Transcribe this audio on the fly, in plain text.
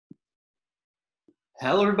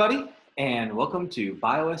Hello, everybody, and welcome to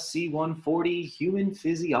Biosc140 Human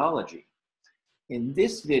Physiology. In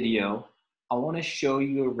this video, I want to show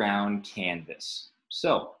you around Canvas.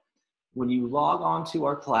 So, when you log on to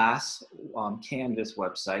our class Canvas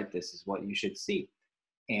website, this is what you should see.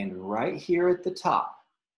 And right here at the top,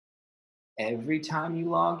 every time you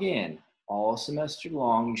log in, all semester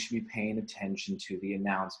long, you should be paying attention to the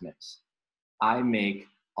announcements. I make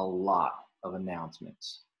a lot of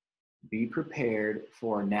announcements. Be prepared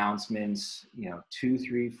for announcements, 2,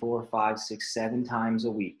 3, 4, 5, 6, 7 times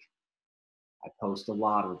a week. I post a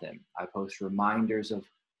lot of them. I post reminders of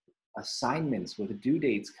assignments with due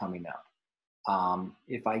dates coming up.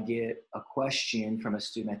 If I get a question from a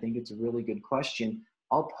student, I think it's a really good question,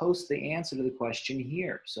 I'll post the answer to the question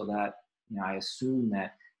here so that I assume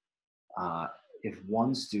that if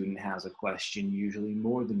one student has a question, usually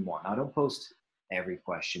more than one. I don't post every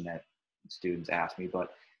question that students ask me,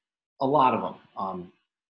 but a lot of them,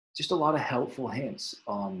 just a lot of helpful hints.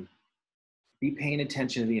 Be paying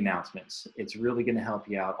attention to the announcements. It's really going to help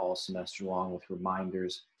you out all semester long with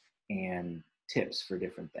reminders and tips for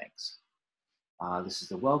different things. This is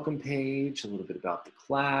the welcome page, a little bit about the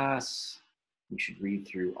class. You should read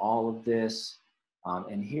through all of this.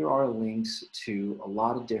 And here are links to a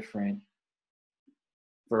lot of different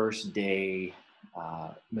first day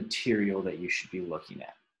material that you should be looking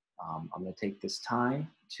at. I'm going to take this time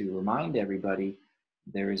to remind everybody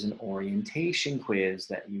there is an orientation quiz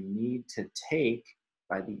that you need to take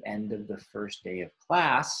by the end of the first day of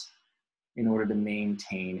class in order to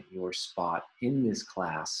maintain your spot in this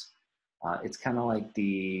class. It's kind of like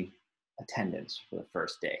the attendance for the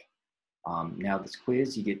first day. Now this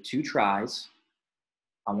quiz, you get 2 tries.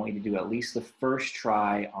 I want you to do at least the first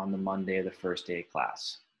try on the Monday of the first day of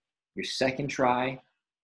class. Your second try,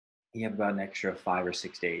 you have about an extra 5 or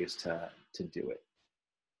 6 days to do it.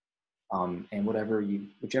 And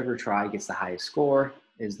whichever try gets the highest score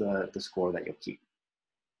is the score that you'll keep.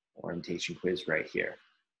 Orientation quiz right here.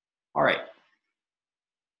 All right.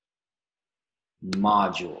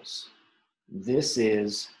 Modules. This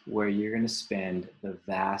is where you're going to spend the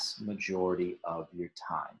vast majority of your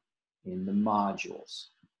time, in the modules.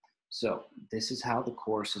 So this is how the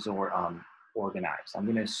courses are organized. I'm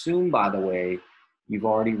going to assume, by the way, you've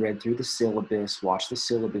already read through the syllabus, watched the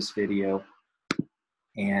syllabus video,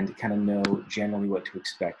 and kind of know generally what to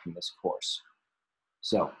expect from this course.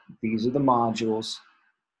 So these are the modules.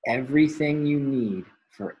 Everything you need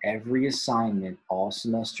for every assignment all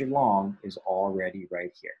semester long is already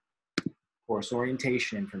right here. Course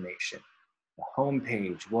orientation information, the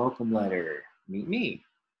homepage, welcome letter, meet me,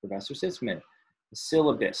 Professor Sitzman, the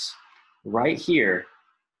syllabus. Right here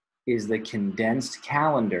is the condensed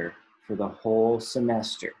calendar for the whole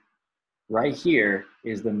semester. Right here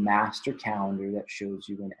is the master calendar that shows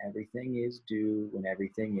you when everything is due, when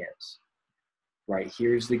everything is. Right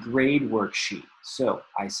here's the grade worksheet. So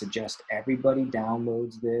I suggest everybody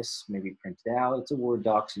downloads this, maybe print it out. It's a Word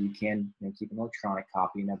doc, so you can keep an electronic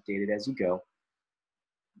copy and update it as you go.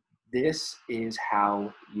 This is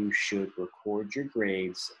how you should record your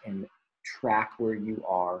grades and track where you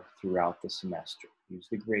are throughout the semester. Use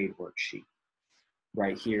the grade worksheet.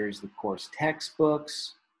 Right here is the course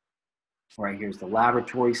textbooks. Right here's the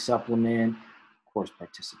laboratory supplement, course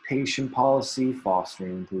participation policy,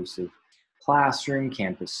 fostering inclusive classroom,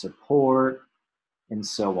 campus support, and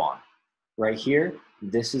so on. Right here,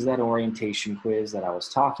 this is that orientation quiz that I was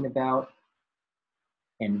talking about.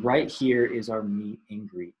 And right here is our meet and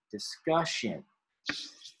greet discussion.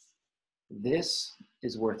 This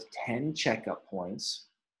is worth 10 checkup points,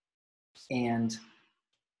 and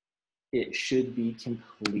it should be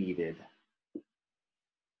completed.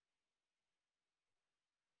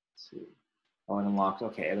 Oh, it unlocks,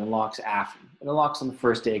 okay, it unlocks on the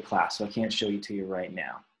first day of class, so I can't show you to you right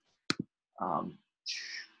now.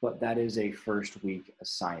 But that is a first week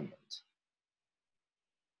assignment.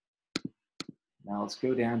 Now let's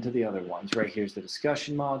go down to the other ones. Right here's the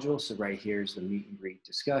discussion module, so right here's the meet and greet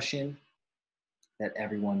discussion that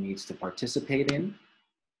everyone needs to participate in.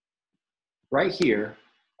 Right here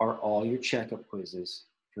are all your checkup quizzes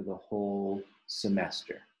for the whole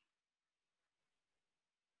semester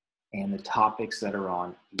and the topics that are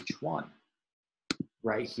on each one.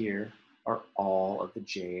 Right here are all of the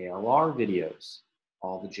JLR videos,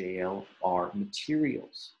 all the JLR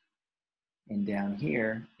materials. And down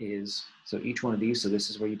here is, so each one of these, so this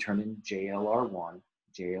is where you turn in JLR1,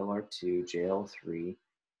 JLR2, JL3.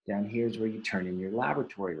 Down here is where you turn in your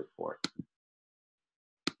laboratory report.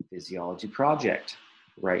 Physiology project.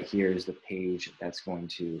 Right here is the page that's going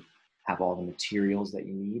to have all the materials that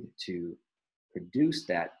you need to produce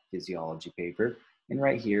that physiology paper. And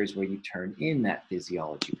right here is where you turn in that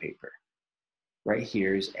physiology paper. Right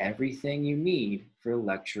here is everything you need for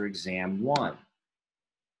lecture exam 1.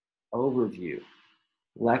 Overview,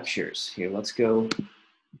 lectures. Here, let's go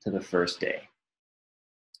to the first day.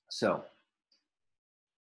 So,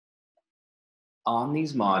 on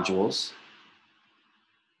these modules,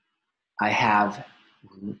 I have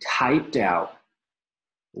typed out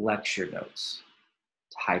lecture notes.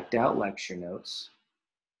 Typed out lecture notes.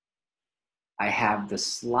 I have the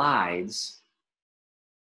slides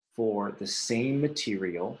for the same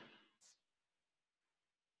material,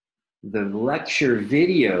 the lecture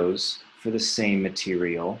videos for the same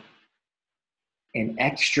material, and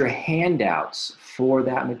extra handouts for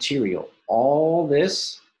that material. All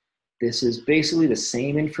this is basically the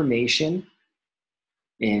same information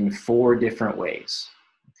in 4 different ways,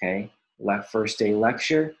 okay? First day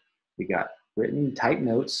lecture, we got written type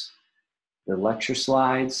notes, the lecture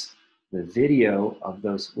slides, the video of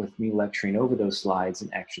those with me lecturing over those slides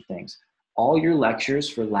and extra things. All your lectures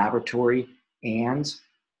for laboratory and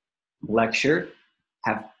lecture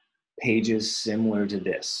have pages similar to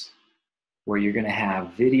this, where you're gonna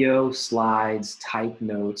have video, slides, type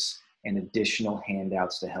notes, and additional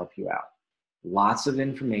handouts to help you out. Lots of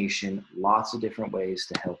information, lots of different ways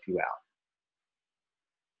to help you out.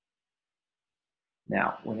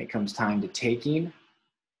 Now, when it comes time to taking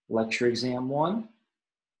lecture exam 1,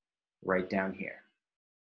 right down here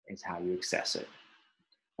is how you access it.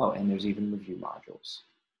 Oh, and there's even review modules.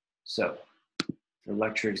 So for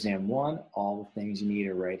lecture exam 1, all the things you need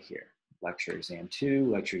are right here. Lecture exam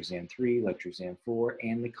 2, lecture exam 3, lecture exam 4,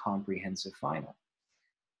 and the comprehensive final.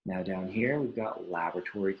 Now down here, we've got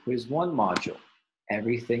laboratory quiz 1 module.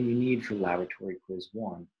 Everything you need for laboratory quiz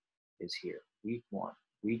 1 is here. Week 1,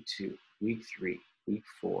 week 2, week 3, week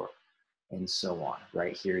 4, and so on.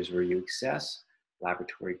 Right here is where you access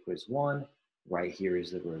laboratory quiz 1. Right here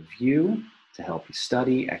is the review to help you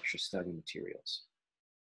study, extra study materials.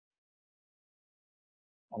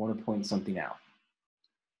 I want to point something out.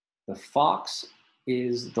 The Fox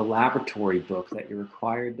is the laboratory book that you're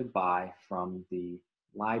required to buy from the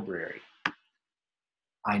library.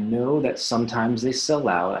 I know that sometimes they sell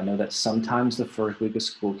out. I know that sometimes the first week of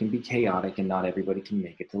school can be chaotic and not everybody can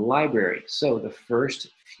make it to the library. So the first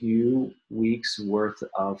few weeks worth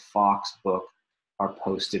of Fox book are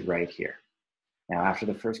posted right here. Now, after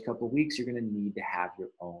the first couple of weeks, you're going to need to have your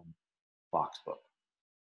own Fox book.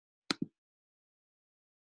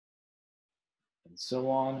 And so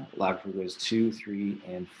on, laboratory quiz 2, 3,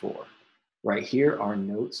 and 4. Right here are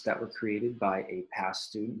notes that were created by a past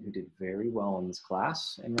student who did very well in this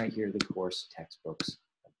class. And right here are the course textbooks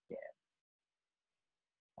again.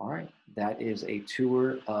 All right, that is a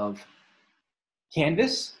tour of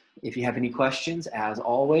Canvas. If you have any questions, as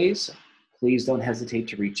always, please don't hesitate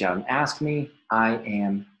to reach out and ask me. I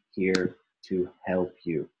am here to help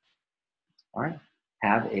you. All right,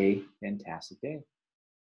 have a fantastic day.